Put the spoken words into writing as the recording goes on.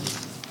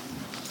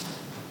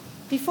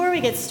Before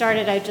we get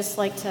started, I'd just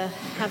like to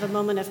have a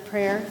moment of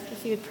prayer,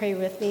 if you would pray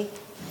with me.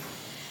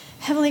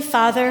 Heavenly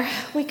Father,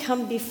 we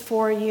come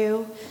before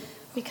you.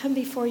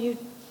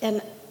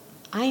 And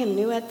I am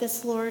new at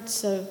this, Lord,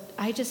 so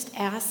I just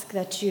ask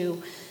that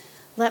you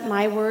let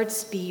my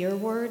words be your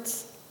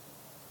words.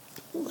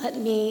 Let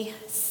me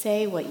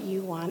say what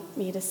you want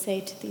me to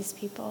say to these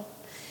people.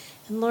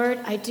 And Lord,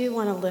 I do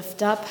want to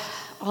lift up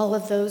all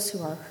of those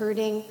who are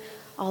hurting,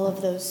 all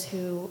of those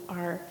who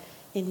are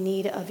in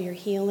need of your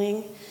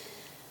healing.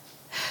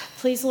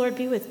 Please, Lord,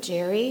 be with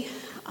Jerry.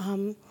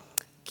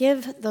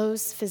 Give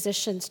those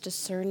physicians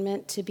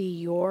discernment to be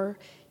your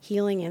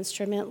healing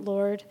instrument,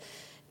 Lord.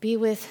 Be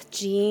with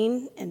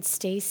Jean and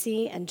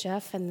Stacy and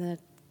Jeff and the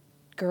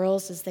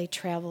girls as they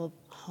travel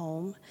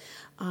home.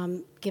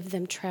 Give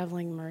them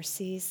traveling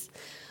mercies.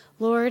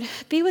 Lord,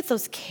 be with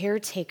those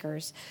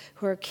caretakers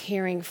who are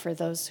caring for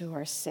those who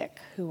are sick,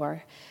 who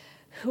are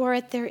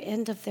at their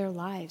end of their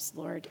lives,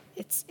 Lord.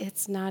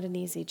 It's not an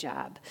easy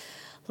job.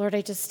 Lord,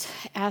 I just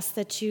ask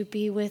that you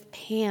be with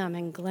Pam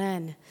and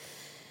Glenn,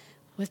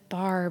 with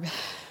Barb,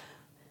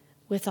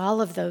 with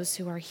all of those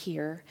who are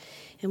here.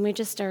 And we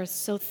just are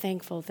so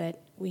thankful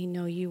that we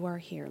know you are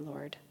here,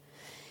 Lord.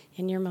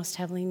 In your most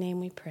heavenly name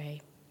we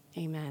pray.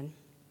 Amen.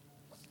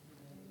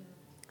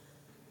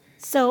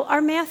 So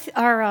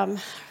our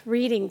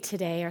reading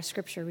today, our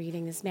scripture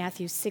reading, is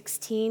Matthew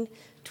 16,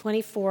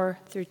 24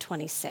 through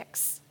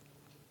 26.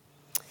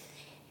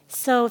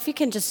 So if you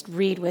can just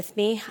read with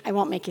me, I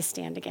won't make you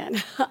stand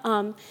again.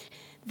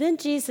 Then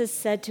Jesus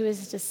said to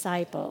his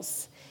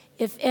disciples,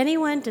 "If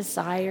anyone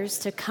desires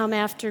to come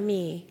after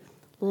me,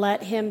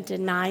 let him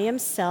deny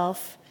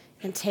himself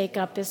and take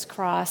up his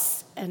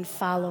cross and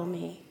follow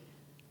me.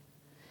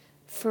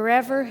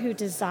 Forever who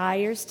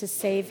desires to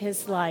save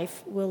his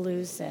life will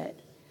lose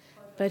it,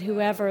 but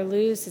whoever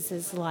loses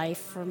his life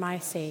for my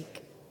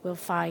sake will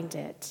find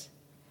it.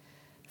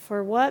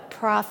 For what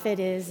profit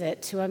is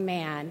it to a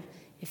man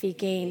if he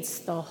gains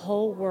the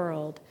whole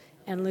world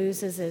and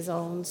loses his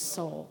own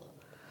soul?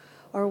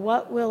 Or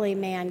what will a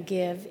man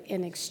give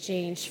in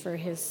exchange for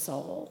his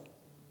soul?"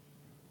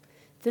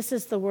 This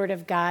is the word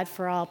of God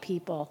for all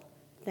people.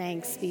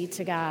 Thanks be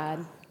to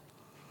God.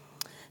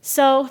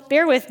 So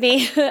bear with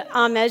me.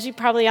 As you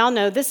probably all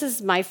know, this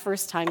is my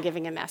first time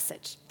giving a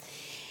message.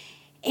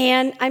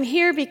 And I'm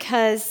here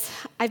because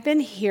I've been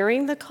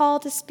hearing the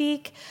call to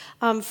speak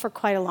for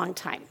quite a long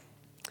time,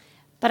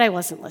 but I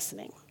wasn't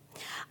listening.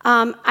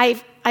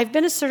 I've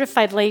been a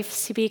certified lay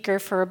speaker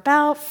for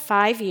about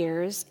 5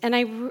 years, and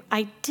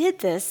I did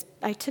this.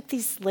 I took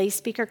these lay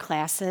speaker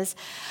classes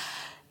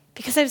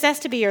because I was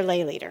asked to be your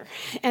lay leader.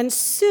 And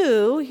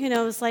Sue,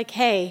 was like,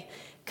 "Hey,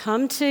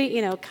 come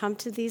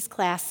to these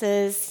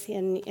classes,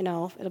 and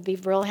it'll be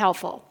real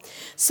helpful."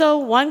 So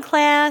one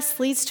class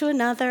leads to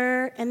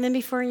another, and then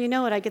before you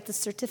know it, I get the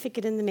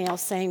certificate in the mail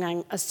saying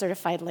I'm a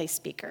certified lay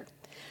speaker.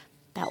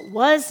 That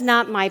was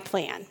not my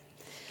plan.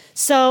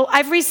 So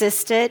I've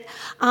resisted.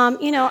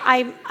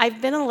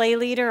 I've been a lay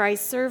leader. I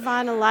serve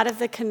on a lot of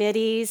the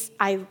committees.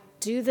 I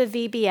do the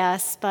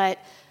VBS, but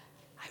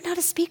I'm not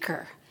a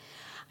speaker.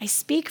 I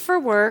speak for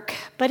work,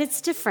 but it's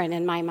different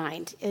in my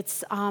mind.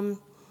 It's, I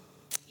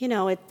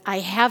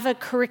have a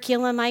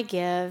curriculum I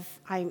give.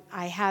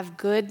 I have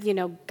good,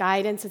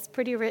 guidance. It's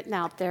pretty written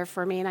out there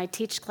for me, and I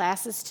teach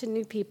classes to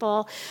new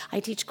people. I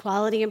teach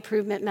quality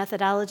improvement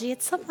methodology.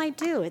 It's something I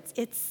do.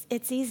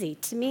 It's easy.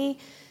 To me,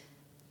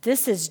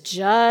 this is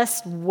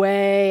just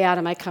way out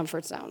of my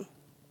comfort zone.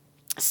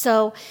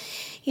 So,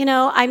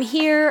 I'm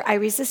here. I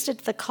resisted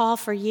the call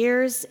for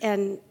years,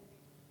 and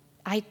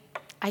I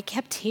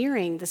kept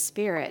hearing the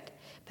Spirit,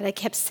 but I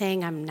kept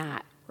saying I'm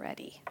not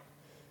ready.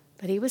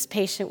 But he was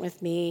patient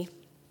with me,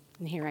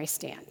 and here I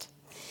stand.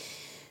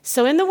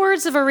 So in the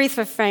words of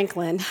Aretha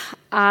Franklin,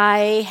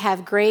 I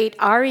have great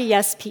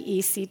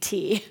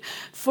RESPECT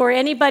for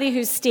anybody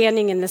who's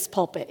standing in this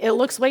pulpit. It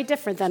looks way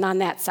different than on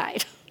that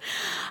side.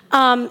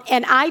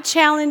 And I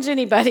challenge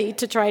anybody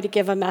to try to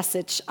give a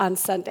message on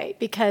Sunday,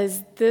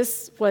 because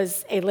this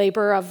was a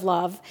labor of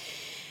love.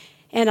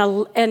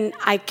 And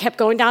I kept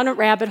going down at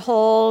rabbit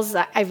holes.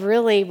 I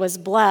really was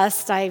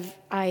blessed.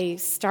 I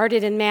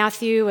started in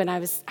Matthew, and I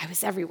was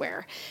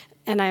everywhere.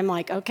 And I'm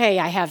like, okay,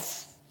 I have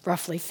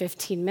roughly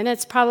 15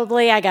 minutes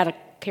probably. I got to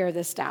pare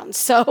this down.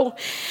 So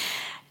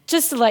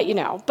just to let you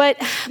know. But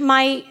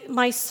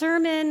my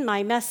sermon,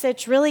 my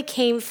message really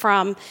came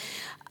from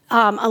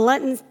a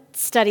Lenten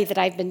study that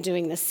I've been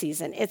doing this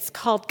season. It's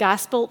called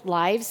Gospel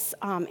Lives,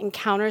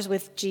 Encounters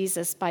with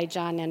Jesus by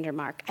John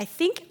Endermark. I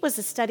think it was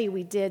a study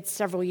we did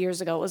several years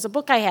ago. It was a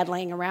book I had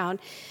laying around.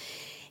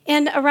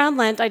 And around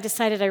Lent, I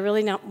decided I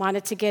really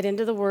wanted to get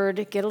into the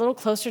Word, get a little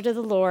closer to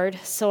the Lord,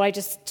 so I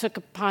just took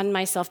upon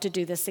myself to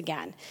do this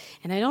again.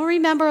 And I don't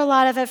remember a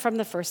lot of it from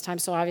the first time,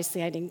 so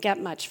obviously I didn't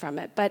get much from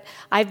it, but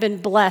I've been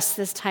blessed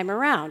this time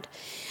around.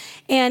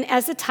 And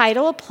as the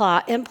title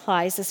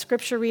implies, the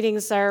scripture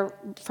readings are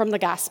from the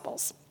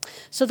Gospels.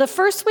 So the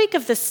first week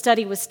of this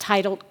study was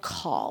titled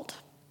Called.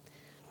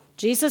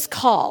 Jesus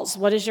calls.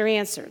 What is your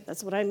answer?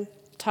 That's what I'm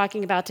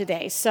talking about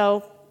today.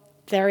 So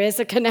there is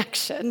a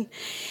connection.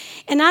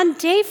 And on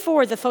day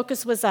 4, the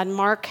focus was on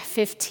Mark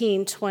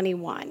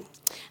 15:21.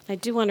 I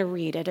do want to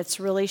read it. It's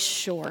really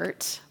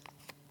short,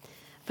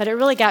 but it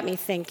really got me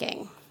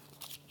thinking.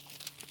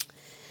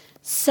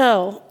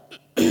 So,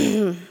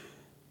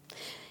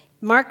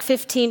 Mark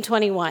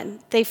 15:21.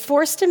 They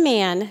forced a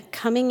man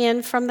coming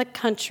in from the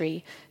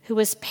country who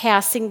was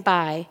passing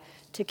by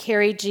to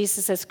carry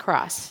Jesus'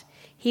 cross.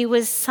 He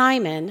was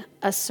Simon,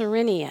 a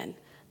Cyrenian,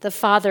 the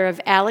father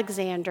of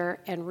Alexander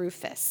and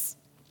Rufus.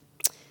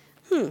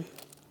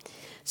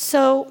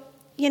 So,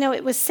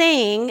 it was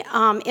saying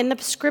in the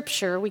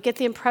scripture, we get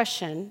the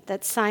impression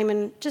that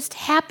Simon just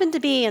happened to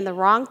be in the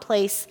wrong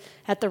place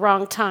at the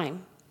wrong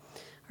time.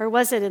 Or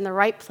was it in the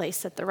right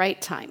place at the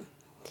right time?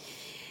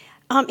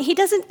 He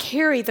doesn't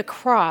carry the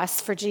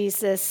cross for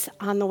Jesus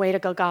on the way to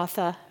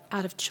Golgotha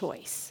out of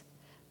choice,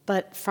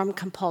 but from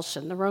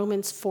compulsion. The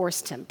Romans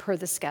forced him, per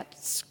the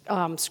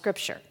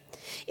scripture.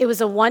 It was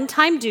a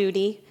one-time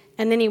duty,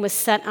 and then he was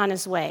sent on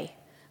his way.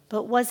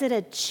 But was it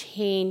a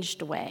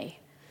changed way?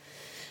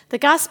 The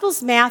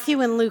Gospels,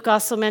 Matthew and Luke,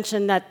 also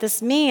mention that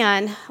this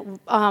man,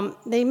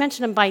 they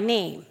mention him by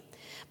name.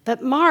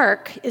 But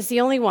Mark is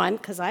the only one,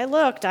 because I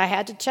looked, I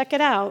had to check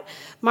it out.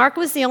 Mark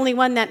was the only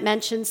one that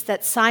mentions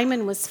that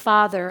Simon was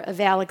father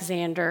of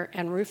Alexander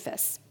and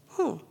Rufus.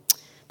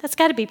 That's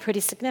got to be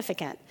pretty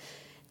significant.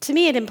 To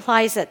me, it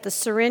implies that the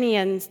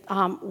Cyrenian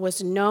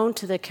was known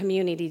to the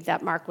community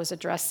that Mark was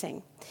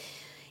addressing.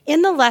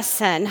 In the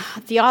lesson,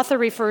 the author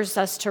refers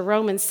us to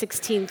Romans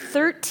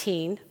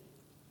 16:13.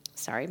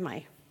 Sorry,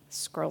 my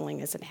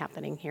scrolling isn't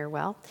happening here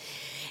well.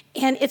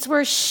 And it's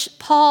where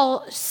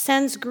Paul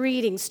sends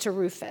greetings to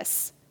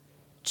Rufus,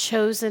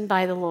 chosen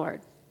by the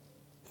Lord.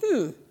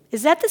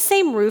 Is that the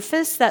same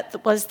Rufus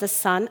that was the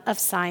son of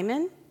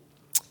Simon?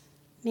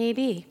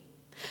 Maybe.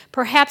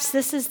 Perhaps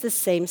this is the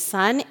same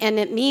son, and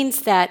it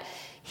means that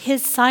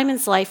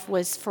Simon's life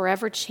was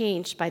forever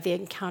changed by the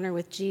encounter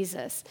with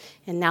Jesus,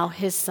 and now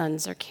his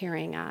sons are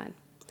carrying on.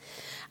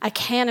 I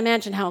can't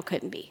imagine how it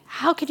couldn't be.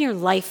 How can your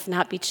life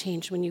not be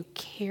changed when you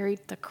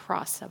carried the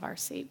cross of our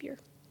Savior?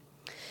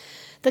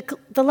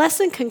 The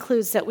lesson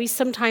concludes that we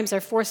sometimes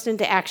are forced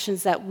into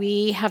actions that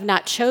we have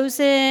not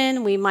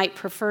chosen, we might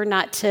prefer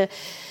not to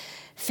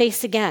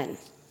face again.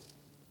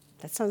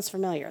 That sounds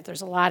familiar.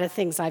 There's a lot of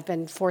things I've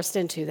been forced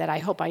into that I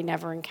hope I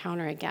never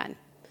encounter again.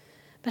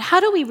 But how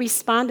do we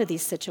respond to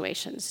these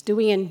situations? Do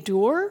we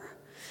endure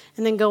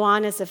and then go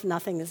on as if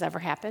nothing has ever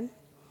happened?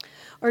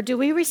 Or do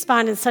we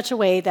respond in such a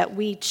way that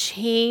we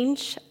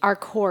change our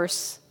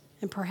course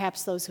and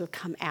perhaps those who have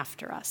come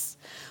after us?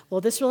 Well,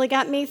 this really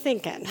got me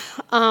thinking.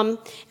 And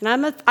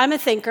I'm a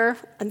thinker,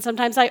 and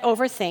sometimes I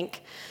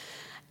overthink.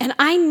 And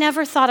I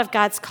never thought of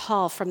God's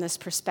call from this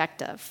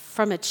perspective,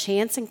 from a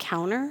chance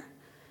encounter,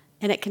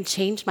 and it can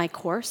change my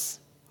course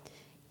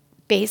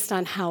based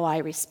on how I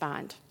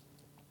respond.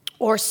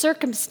 Or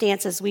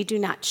circumstances we do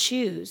not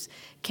choose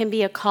can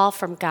be a call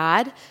from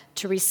God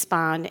to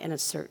respond in a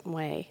certain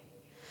way.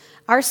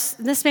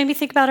 This made me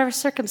think about our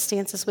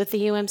circumstances with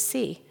the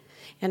UMC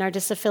and our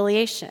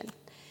disaffiliation.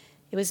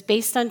 It was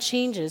based on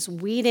changes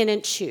we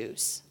didn't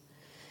choose.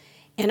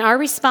 And our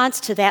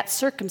response to that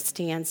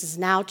circumstance is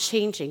now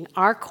changing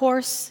our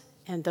course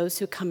and those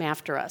who come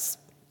after us.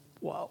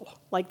 Whoa.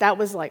 That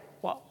was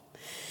whoa.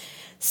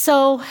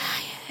 So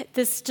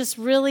this just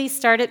really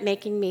started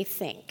making me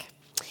think.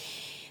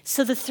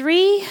 So the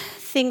 3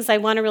 things I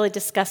want to really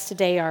discuss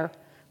today are,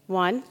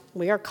 1,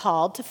 we are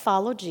called to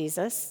follow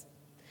Jesus.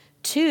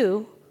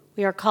 2,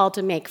 we are called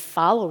to make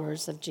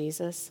followers of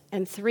Jesus.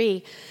 And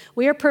 3,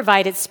 we are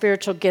provided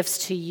spiritual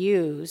gifts to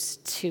use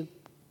to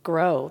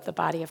grow the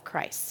body of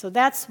Christ. So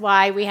that's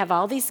why we have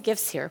all these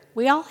gifts here.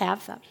 We all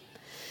have them.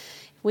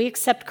 We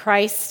accept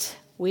Christ,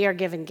 we are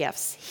given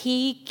gifts.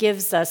 He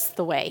gives us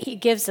the way. He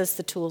gives us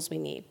the tools we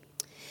need.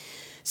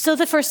 So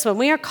the first one,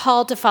 we are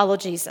called to follow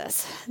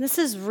Jesus. This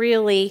is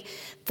really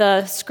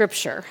the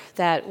scripture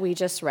that we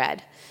just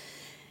read.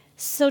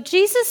 So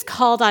Jesus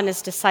called on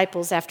his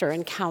disciples after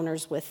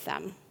encounters with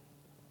them.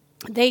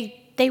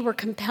 They were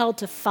compelled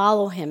to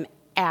follow him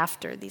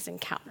after these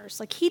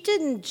encounters. He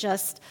didn't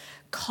just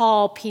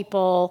call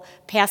people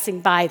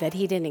passing by that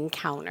he didn't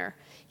encounter.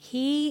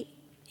 He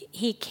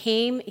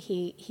came,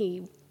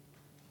 he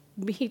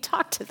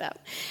talked to them,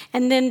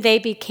 and then they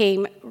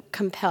became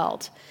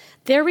compelled.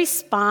 Their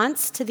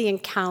response to the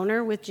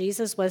encounter with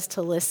Jesus was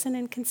to listen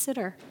and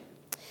consider.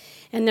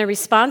 And their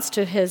response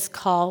to his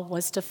call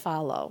was to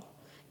follow.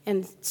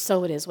 And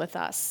so it is with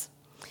us.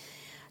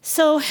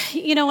 So,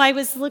 I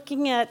was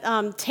looking at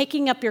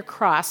taking up your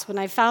cross when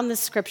I found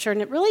this scripture,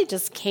 and it really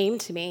just came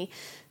to me.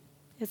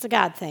 It's a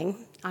God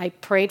thing. I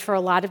prayed for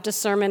a lot of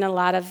discernment, a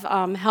lot of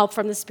help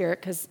from the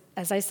Spirit, because,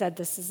 as I said,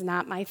 this is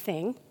not my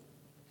thing.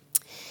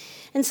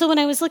 And so when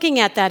I was looking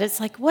at that, it's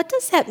what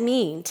does that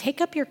mean? Take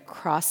up your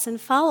cross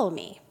and follow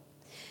me.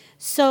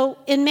 So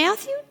in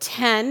Matthew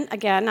 10,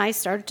 again, I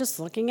started just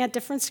looking at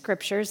different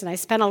scriptures, and I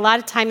spent a lot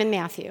of time in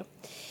Matthew.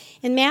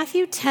 In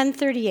Matthew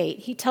 10:38,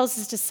 he tells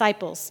his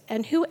disciples,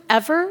 "And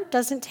whoever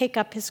doesn't take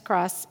up his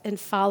cross and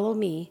follow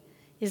me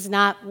is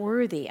not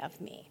worthy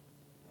of me."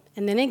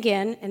 And then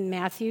again in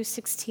Matthew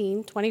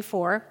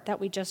 16:24 that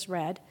we just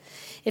read,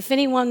 if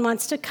anyone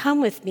wants to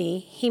come with me,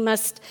 he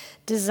must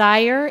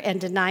desire and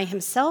deny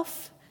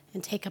himself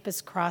and take up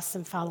his cross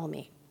and follow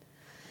me.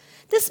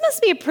 This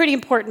must be a pretty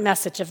important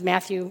message if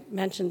Matthew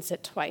mentions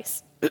it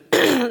twice.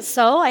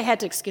 So I had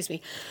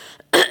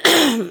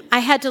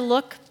to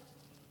look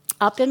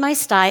up in my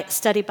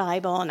study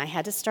Bible, and I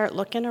had to start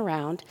looking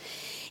around.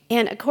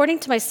 And according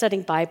to my study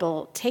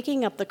Bible,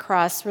 taking up the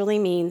cross really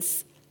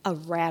means a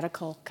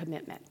radical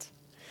commitment.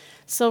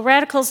 So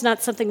radical is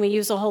not something we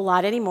use a whole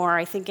lot anymore.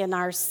 I think in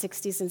our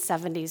 60s and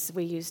 70s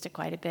we used it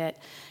quite a bit.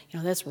 You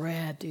know, that's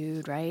rad,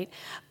 dude, right?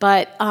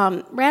 But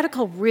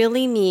radical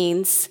really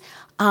means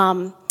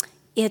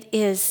it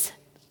is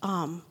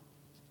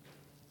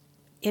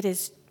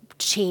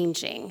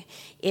changing.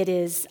 It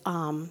is,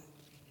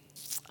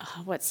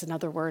 what's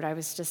another word?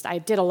 I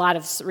did a lot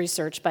of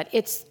research, but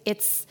it's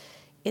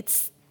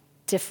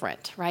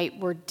different, right?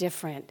 We're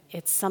different.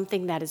 It's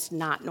something that is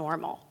not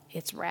normal.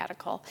 It's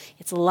radical.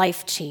 It's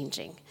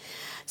life-changing.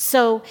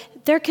 So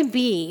there can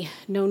be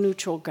no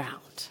neutral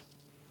ground.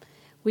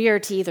 We are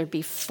to either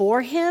be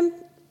for him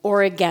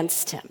or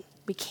against him.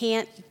 We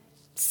can't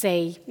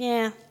say,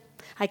 yeah,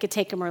 I could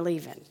take him or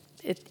leave him.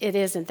 It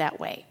isn't that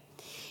way.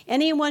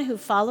 Anyone who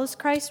follows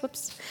Christ,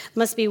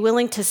 must be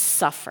willing to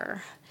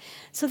suffer.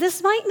 So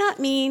this might not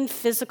mean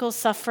physical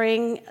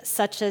suffering,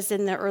 such as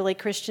in the early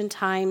Christian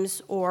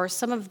times or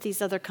some of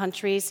these other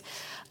countries.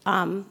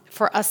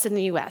 For us in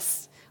the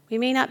U.S., we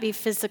may not be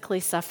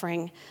physically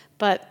suffering,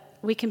 but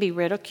we can be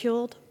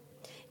ridiculed.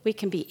 We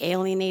can be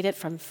alienated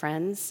from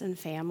friends and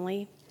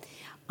family,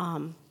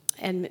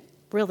 and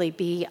really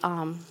be,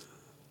 I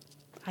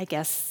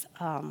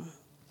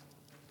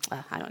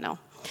don't know.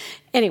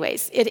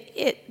 Anyways,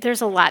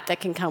 there's a lot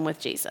that can come with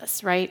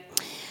Jesus, right?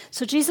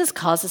 So Jesus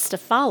calls us to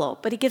follow,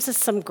 but he gives us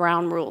some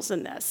ground rules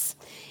in this.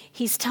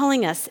 He's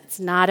telling us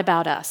it's not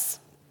about us.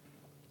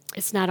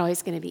 It's not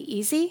always going to be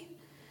easy,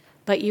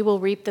 but you will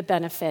reap the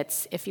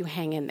benefits if you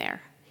hang in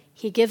there.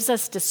 He gives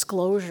us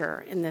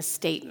disclosure in this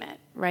statement,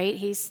 right?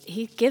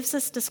 He gives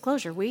us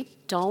disclosure. We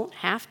don't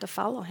have to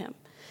follow him.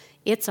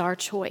 It's our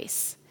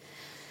choice.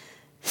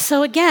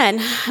 So again,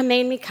 it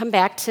made me come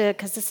back to,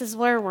 because this is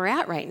where we're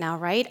at right now,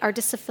 right? Our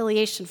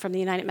disaffiliation from the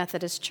United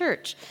Methodist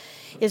Church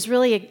is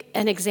really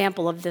an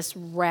example of this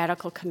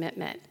radical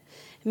commitment.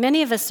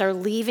 Many of us are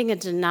leaving a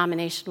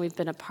denomination we've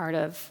been a part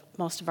of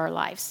most of our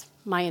lives,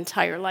 my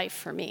entire life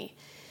for me.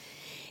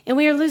 And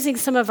we are losing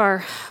some of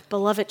our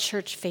beloved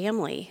church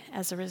family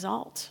as a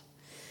result.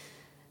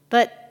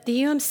 But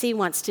the UMC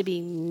wants to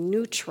be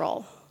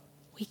neutral.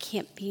 We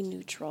can't be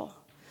neutral.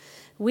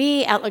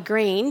 We at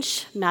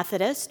LaGrange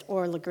Methodist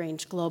or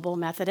LaGrange Global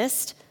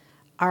Methodist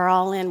are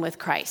all in with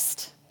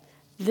Christ.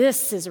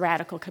 This is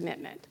radical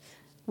commitment.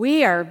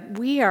 We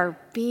are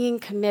being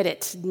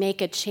committed to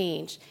make a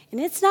change.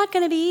 And it's not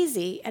going to be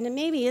easy, and it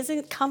maybe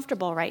isn't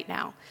comfortable right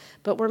now,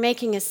 but we're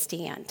making a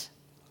stand.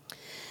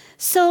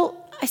 So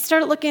I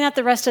started looking at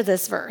the rest of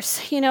this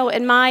verse. You know,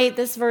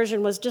 this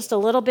version was just a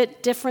little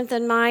bit different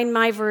than mine.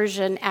 My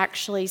version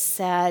actually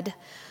said,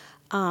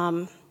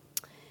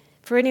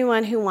 for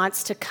anyone who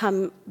wants to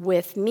come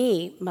with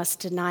me must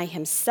deny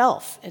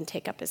himself and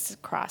take up his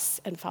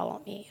cross and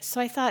follow me. So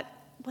I thought,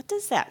 what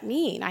does that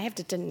mean? I have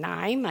to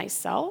deny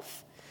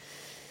myself?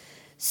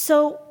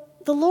 So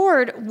the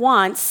Lord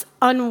wants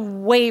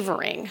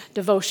unwavering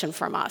devotion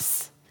from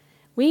us.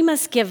 We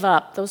must give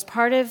up those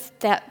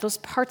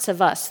parts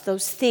of us,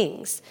 those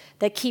things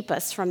that keep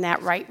us from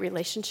that right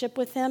relationship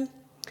with him.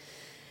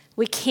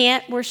 We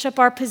can't worship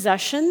our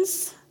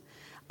possessions,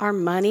 our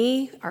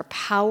money, our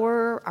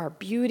power, our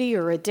beauty,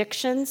 or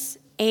addictions,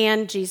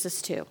 and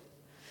Jesus too.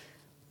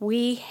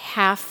 We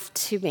have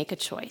to make a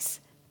choice.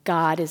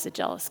 God is a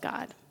jealous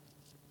God.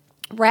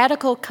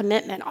 Radical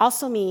commitment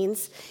also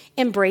means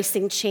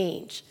embracing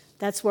change.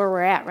 That's where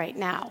we're at right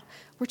now.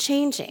 We're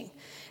changing.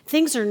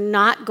 Things are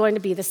not going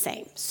to be the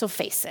same, so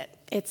face it.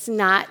 It's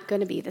not going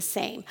to be the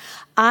same.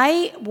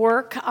 I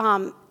work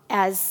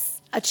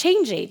as a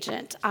change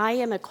agent. I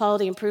am a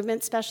quality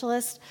improvement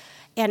specialist,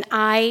 and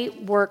I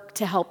work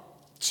to help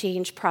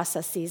change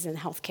processes in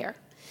healthcare.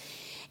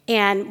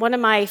 And one of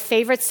my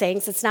favorite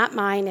sayings, it's not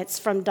mine, it's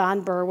from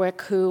Don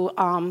Berwick, who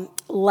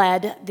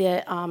led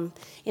the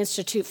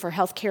Institute for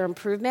Healthcare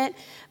Improvement,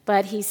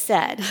 but he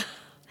said,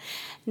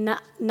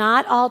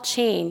 not all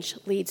change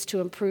leads to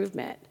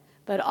improvement,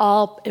 but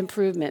all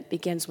improvement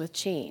begins with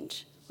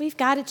change. We've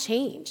got to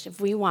change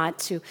if we want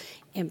to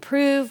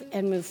improve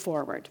and move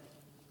forward.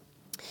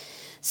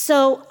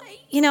 So,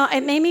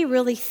 it made me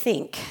really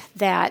think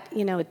that,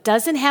 it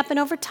doesn't happen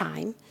over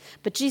time,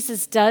 but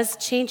Jesus does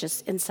change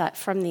us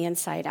from the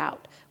inside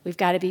out. We've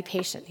got to be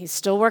patient. He's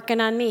still working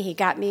on me. He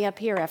got me up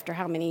here after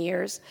how many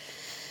years?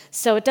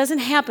 So it doesn't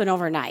happen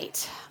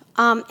overnight.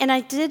 And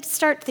I did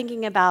start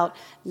thinking about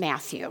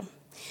Matthew.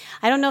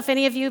 I don't know if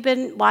any of you have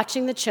been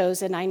watching The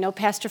Chosen. I know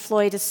Pastor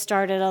Floyd has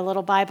started a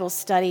little Bible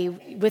study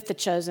with The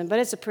Chosen, but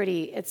it's a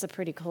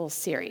pretty cool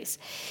series.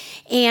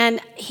 And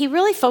he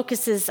really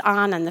focuses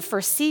on the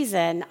first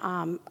season,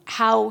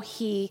 how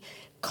he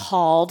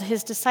called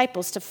his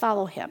disciples to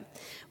follow him.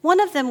 One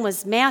of them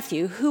was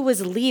Matthew, who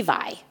was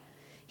Levi.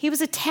 He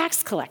was a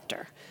tax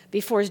collector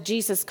before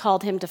Jesus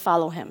called him to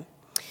follow him.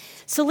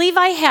 So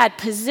Levi had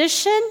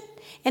position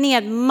and he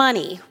had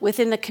money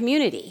within the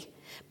community,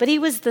 but he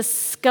was the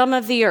scum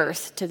of the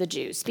earth to the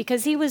Jews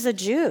because he was a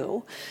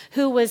Jew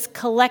who was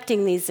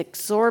collecting these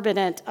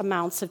exorbitant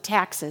amounts of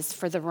taxes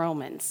for the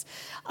Romans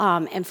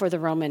and for the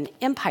Roman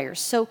Empire.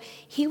 So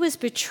he was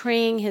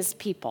betraying his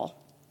people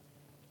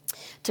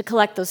to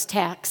collect those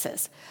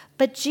taxes.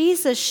 But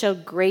Jesus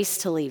showed grace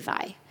to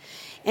Levi.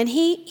 And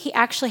he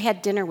actually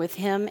had dinner with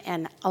him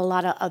and a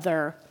lot of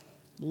other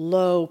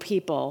low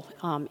people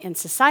in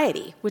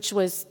society, which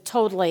was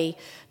totally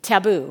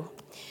taboo.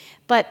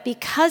 But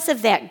because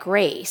of that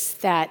grace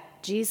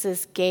that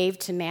Jesus gave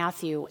to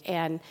Matthew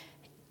and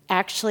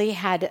actually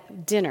had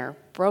dinner,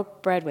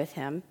 broke bread with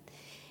him,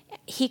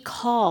 he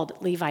called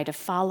Levi to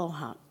follow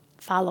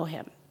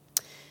him.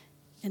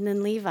 And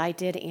then Levi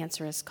did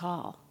answer his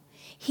call.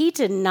 He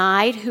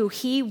denied who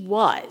he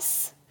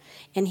was,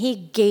 and he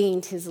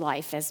gained his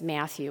life as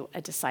Matthew, a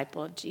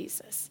disciple of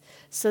Jesus.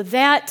 So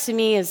that, to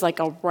me, is like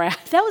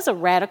that was a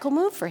radical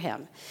move for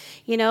him.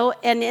 You know,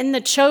 and in The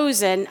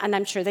Chosen, and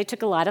I'm sure they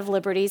took a lot of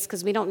liberties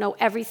because we don't know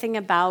everything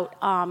about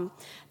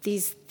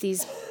these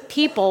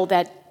people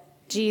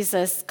that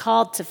Jesus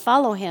called to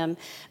follow him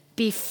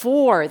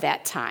before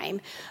that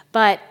time.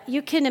 But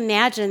you can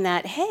imagine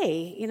that,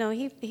 hey, you know,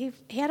 he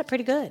had it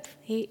pretty good.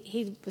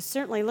 He was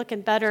certainly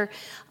looking better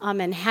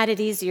and had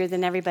it easier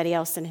than everybody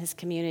else in his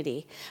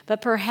community.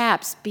 But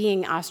perhaps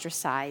being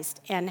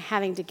ostracized and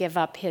having to give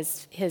up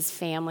his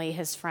family,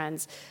 his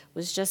friends,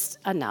 was just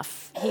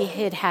enough. He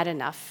had had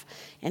enough,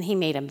 and he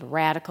made a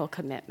radical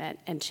commitment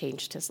and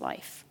changed his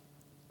life.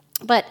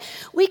 But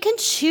we can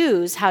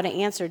choose how to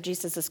answer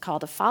Jesus' call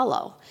to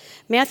follow.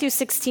 Matthew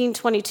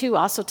 16:22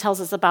 also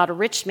tells us about a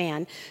rich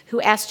man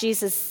who asked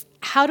Jesus,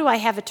 "How do I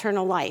have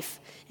eternal life?"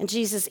 And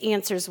Jesus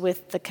answers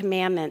with the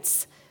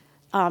commandments,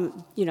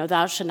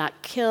 thou shalt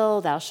not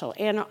kill, thou shalt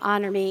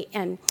honor me.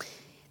 And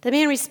the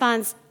man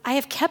responds, "I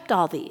have kept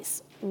all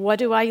these. What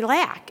do I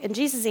lack?" And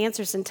Jesus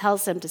answers and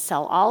tells him to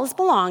sell all his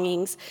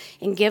belongings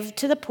and give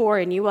to the poor,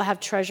 and you will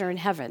have treasure in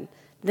heaven.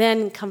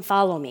 Then come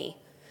follow me.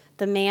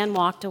 The man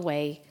walked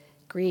away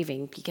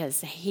grieving because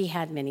he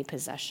had many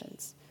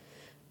possessions.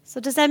 So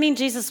does that mean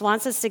Jesus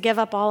wants us to give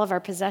up all of our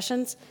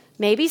possessions?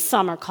 Maybe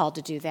some are called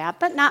to do that,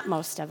 but not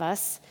most of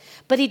us.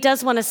 But he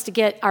does want us to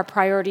get our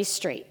priorities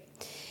straight.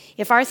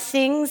 If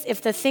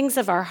the things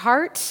of our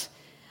heart,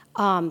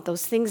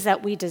 those things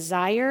that we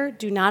desire,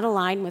 do not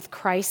align with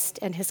Christ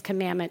and his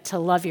commandment to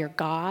love your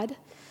God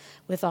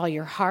with all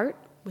your heart,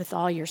 with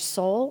all your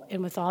soul,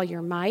 and with all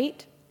your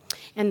might,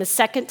 and the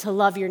second, to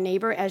love your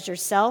neighbor as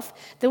yourself,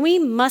 then we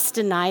must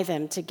deny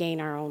them to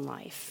gain our own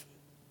life.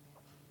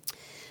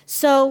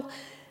 So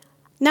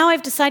now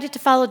I've decided to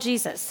follow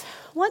Jesus.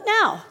 What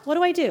now? What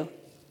do I do?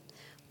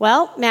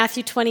 Well,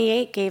 Matthew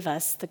 28 gave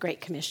us the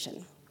Great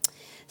Commission.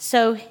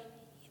 So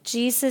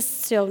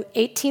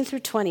 18 through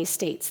 20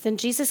 states, "Then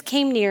Jesus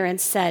came near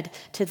and said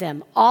to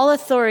them, 'All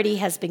authority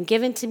has been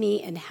given to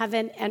me in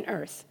heaven and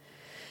earth.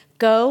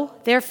 Go,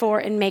 therefore,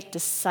 and make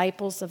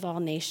disciples of all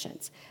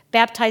nations,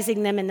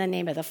 baptizing them in the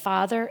name of the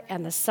Father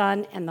and the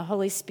Son and the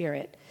Holy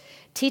Spirit,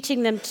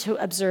 teaching them to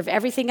observe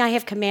everything I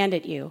have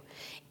commanded you.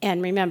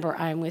 And remember,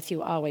 I am with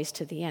you always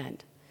to the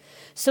end.'"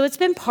 So it's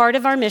been part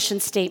of our mission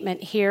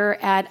statement here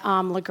at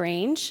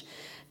LaGrange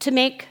to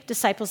make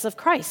disciples of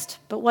Christ.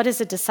 But what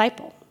is a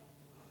disciple?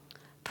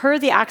 Per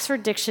the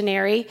Oxford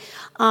Dictionary,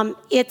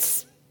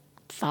 it's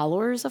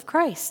followers of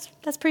Christ.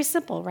 That's pretty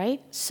simple,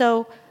 right?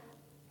 So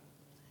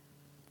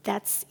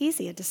that's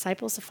easy. A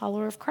disciple is a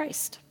follower of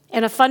Christ.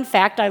 And a fun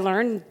fact I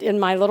learned in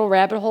my little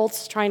rabbit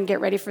holes trying to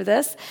get ready for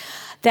this,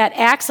 that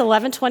Acts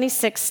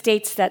 11:26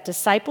 states that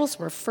disciples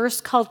were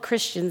first called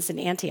Christians in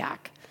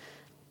Antioch.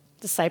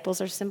 Disciples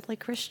are simply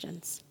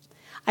Christians.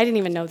 I didn't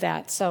even know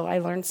that, so I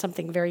learned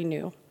something very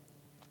new.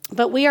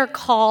 But we are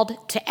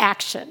called to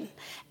action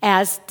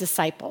as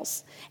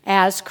disciples,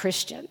 as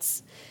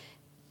Christians.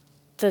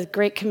 The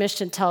Great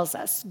Commission tells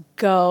us,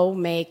 go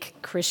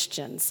make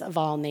Christians of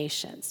all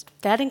nations.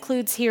 That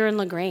includes here in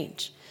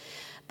LaGrange.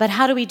 But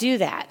how do we do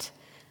that?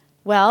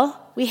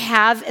 Well, we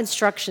have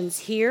instructions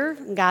here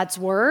in God's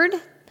Word,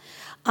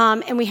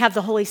 and we have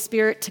the Holy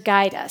Spirit to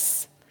guide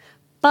us.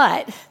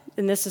 But,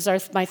 and this is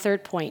my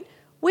third point,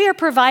 we are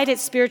provided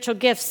spiritual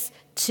gifts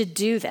to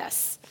do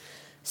this.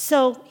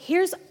 So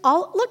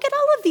look at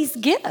all of these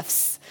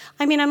gifts.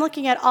 I mean, I'm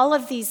looking at all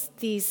of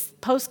these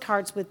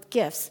postcards with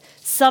gifts.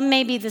 Some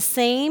may be the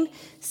same,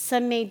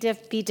 some may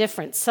be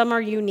different, some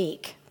are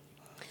unique.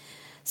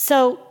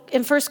 So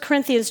in 1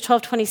 Corinthians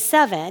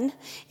 12:27,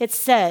 it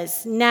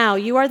says, "Now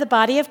you are the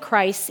body of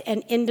Christ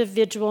and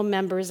individual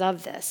members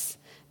of this."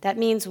 That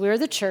means we're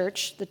the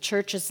church. The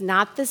church is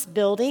not this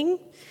building.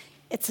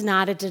 It's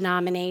not a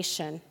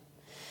denomination.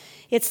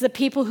 It's the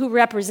people who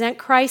represent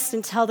Christ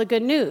and tell the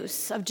good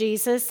news of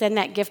Jesus and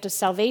that gift of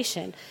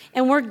salvation.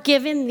 And we're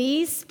given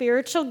these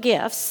spiritual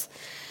gifts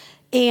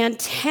and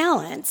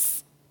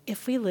talents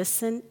if we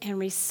listen and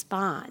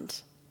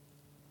respond.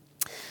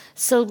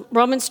 So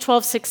Romans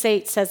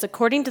 12:6-8 says,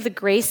 according to the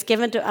grace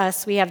given to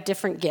us, we have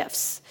different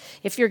gifts.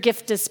 If your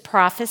gift is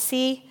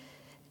prophecy,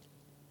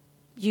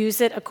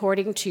 use it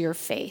according to your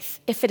faith.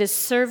 If it is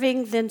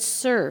serving, then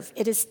serve.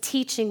 It is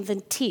teaching,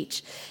 then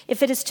teach.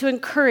 If it is to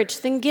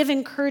encourage, then give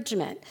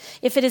encouragement.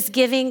 If it is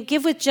giving,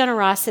 give with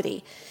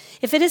generosity.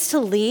 If it is to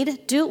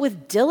lead, do it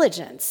with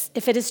diligence.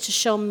 If it is to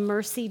show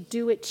mercy,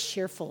 do it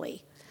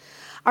cheerfully.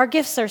 Our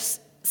gifts are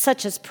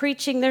such as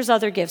preaching. There's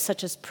other gifts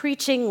such as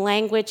preaching,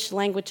 language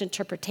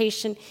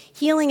interpretation,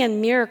 healing,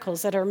 and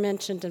miracles that are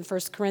mentioned in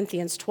 1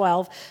 Corinthians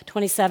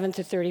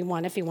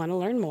 12:27-31 if you want to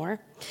learn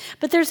more.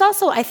 But there's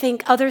also, I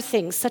think, other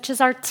things such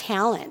as our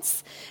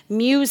talents,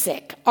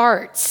 music,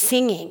 art,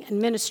 singing,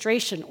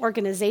 administration,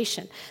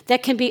 organization,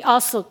 that can be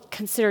also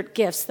considered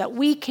gifts that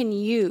we can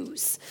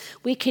use.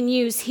 We can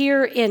use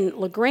here in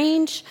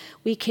LaGrange.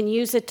 We can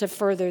use it to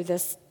further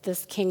this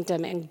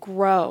kingdom and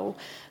grow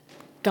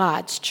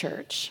God's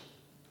church.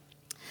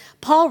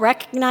 Paul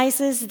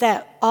recognizes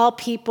that all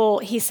people,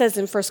 he says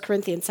in 1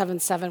 Corinthians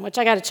 7:7, which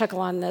I got to chuckle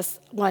on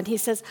this one. He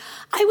says,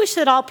 I wish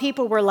that all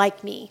people were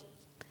like me,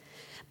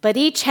 but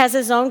each has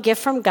his own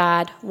gift from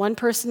God, one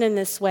person in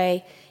this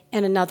way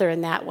and another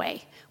in that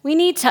way. We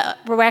need to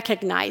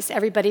recognize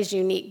everybody's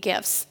unique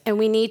gifts, and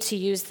we need to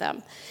use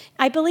them.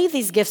 I believe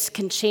these gifts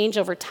can change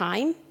over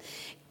time.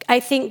 I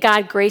think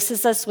God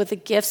graces us with the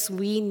gifts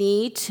we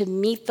need to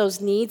meet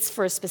those needs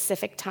for a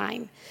specific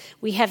time.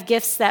 We have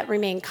gifts that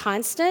remain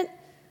constant,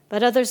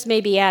 but others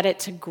may be added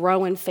to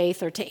grow in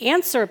faith or to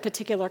answer a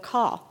particular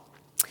call.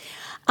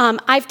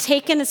 I've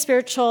taken a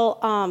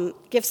spiritual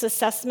gifts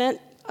assessment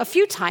a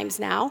few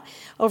times now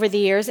over the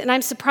years, and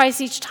I'm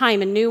surprised each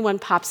time a new one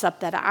pops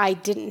up that I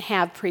didn't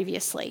have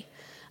previously.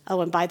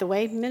 Oh, and by the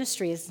way,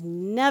 ministry has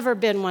never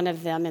been one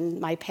of them in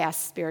my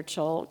past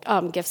spiritual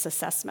gifts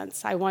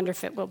assessments. I wonder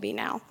if it will be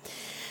now.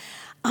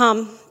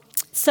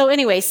 So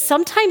anyway,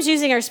 sometimes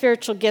using our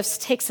spiritual gifts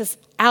takes us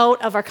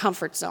out of our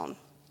comfort zone.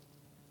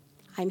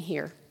 I'm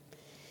here.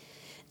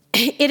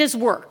 It is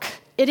work.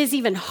 It is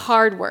even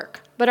hard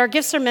work, but our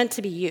gifts are meant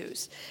to be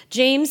used.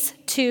 James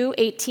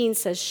 2:18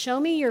 says, show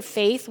me your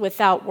faith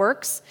without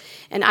works,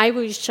 and I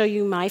will show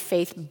you my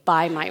faith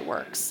by my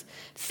works.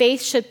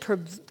 Faith should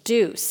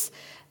produce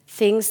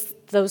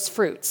those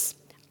fruits.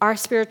 Our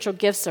spiritual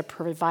gifts are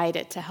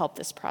provided to help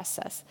this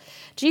process.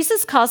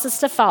 Jesus calls us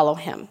to follow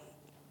him.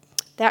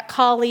 That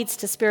call leads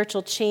to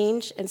spiritual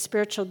change and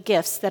spiritual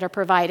gifts that are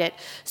provided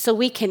so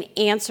we can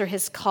answer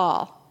his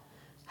call.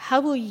 How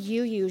will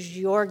you use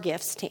your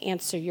gifts to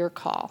answer your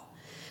call?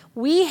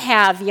 We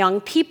have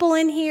young people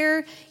in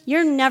here.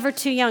 You're never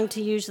too young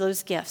to use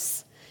those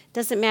gifts. It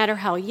doesn't matter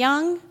how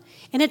young,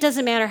 and it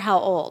doesn't matter how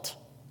old.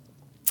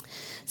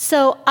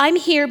 So I'm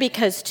here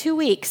because 2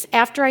 weeks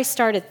after I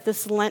started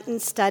this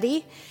Lenten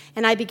study,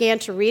 and I began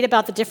to read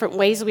about the different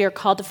ways we are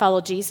called to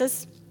follow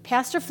Jesus,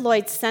 Pastor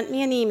Floyd sent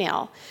me an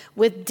email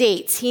with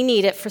dates he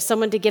needed for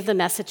someone to give the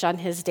message on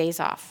his days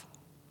off.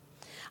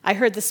 I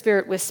heard the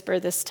Spirit whisper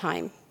this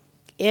time,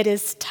 it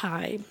is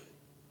time.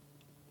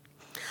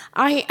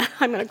 I'm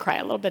going to cry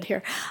a little bit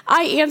here.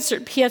 I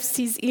answered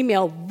PFC's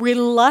email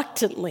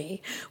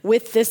reluctantly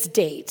with this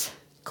date.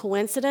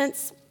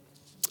 Coincidence?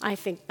 I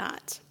think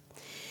not.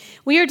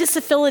 We are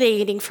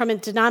disaffiliating from a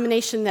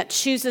denomination that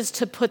chooses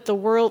to put the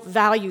world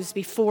values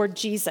before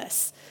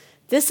Jesus.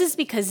 This is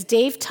because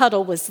Dave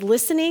Tuttle was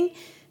listening,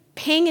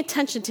 paying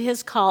attention to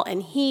his call,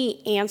 and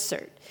he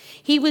answered.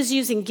 He was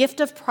using gift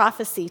of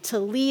prophecy to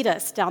lead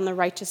us down the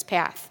righteous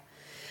path.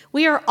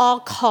 We are all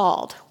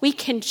called. We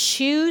can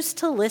choose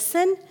to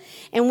listen,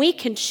 and we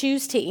can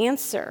choose to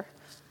answer.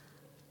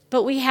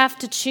 But we have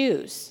to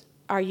choose.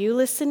 Are you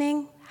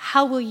listening?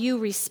 How will you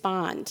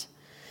respond?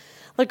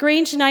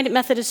 LaGrange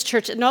Methodist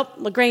Church,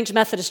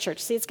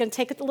 see, it's going to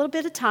take a little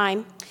bit of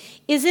time,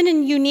 is in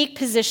a unique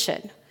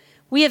position.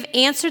 We have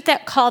answered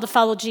that call to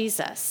follow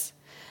Jesus,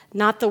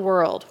 not the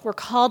world. We're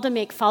called to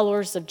make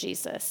followers of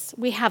Jesus.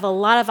 We have a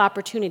lot of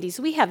opportunities.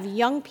 We have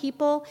young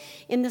people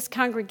in this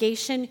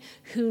congregation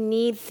who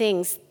need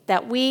things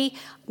that we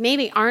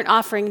maybe aren't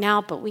offering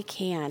now, but we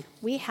can.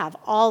 We have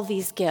all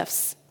these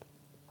gifts.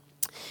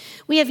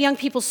 We have young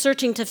people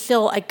searching to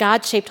fill a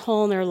God-shaped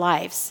hole in their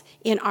lives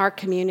in our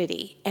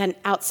community and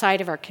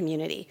outside of our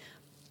community.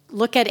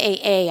 Look at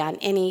AA on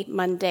any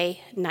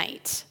Monday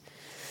night.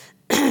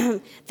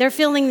 They're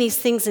filling these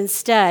things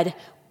instead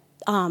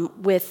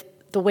with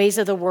the ways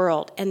of the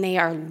world, and they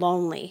are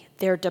lonely.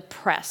 They're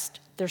depressed.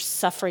 They're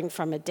suffering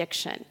from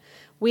addiction.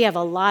 We have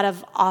a lot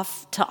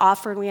to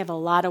offer, and we have a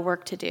lot of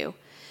work to do.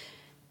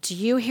 Do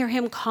you hear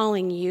him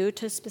calling you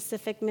to a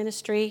specific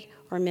ministry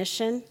or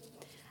mission?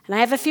 And I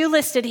have a few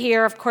listed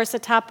here. Of course, the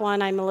top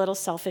one, I'm a little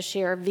selfish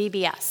here,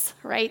 VBS,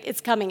 right?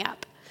 It's coming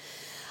up.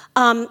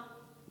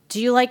 Do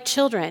you like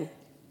children?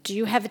 Do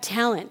you have a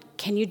talent?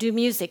 Can you do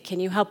music? Can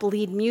you help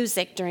lead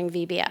music during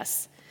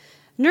VBS?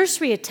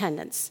 Nursery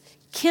attendance.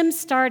 Kim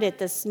started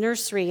this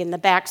nursery in the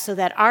back so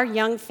that our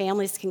young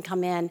families can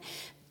come in,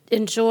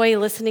 enjoy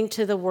listening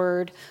to the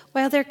word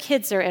while their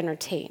kids are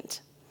entertained.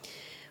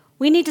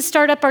 We need to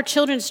start up our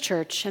children's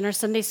church and our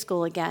Sunday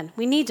school again.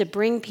 We need to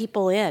bring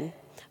people in.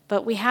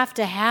 but we have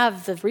to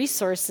have the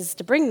resources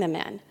to bring them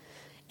in.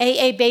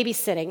 AA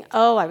babysitting.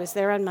 Oh, I was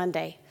there on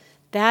Monday.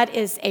 That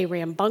is a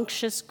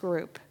rambunctious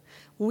group.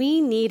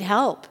 We need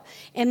help.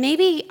 And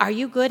maybe, are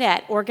you good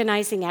at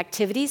organizing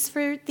activities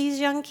for these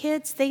young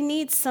kids? They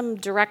need some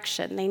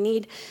direction. They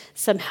need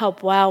some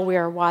help while we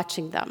are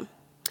watching them.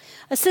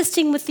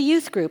 Assisting with the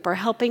youth group or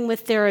helping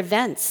with their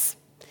events.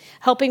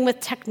 Helping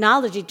with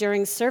technology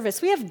during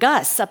service. We have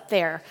Gus up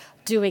there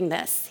doing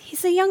this.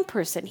 He's a young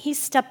person.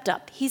 He's stepped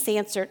up. He's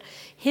answered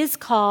his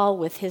call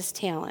with his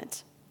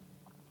talent.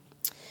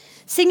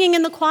 Singing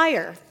in the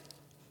choir.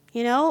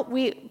 You know,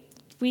 we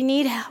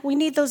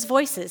need those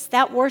voices.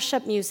 That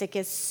worship music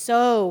is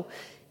so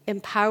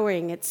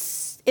empowering.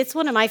 It's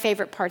one of my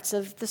favorite parts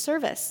of the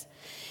service.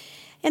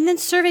 And then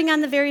serving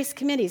on the various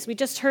committees. We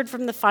just heard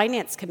from the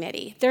finance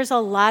committee. There's a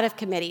lot of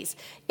committees.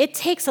 It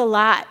takes a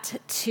lot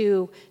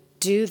to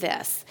do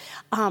this.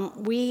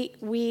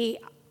 We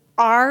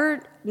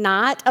are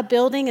not a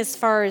building as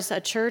far as a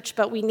church,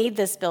 but we need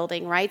this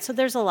building, right? So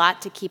there's a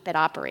lot to keep it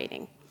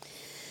operating.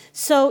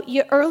 So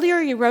earlier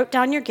you wrote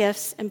down your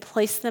gifts and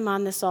placed them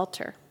on this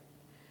altar.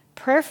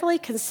 Prayerfully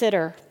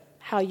consider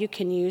how you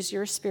can use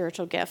your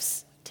spiritual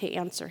gifts to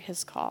answer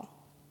his call.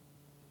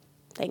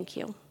 Thank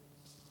you.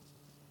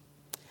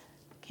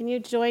 Can you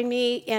join me in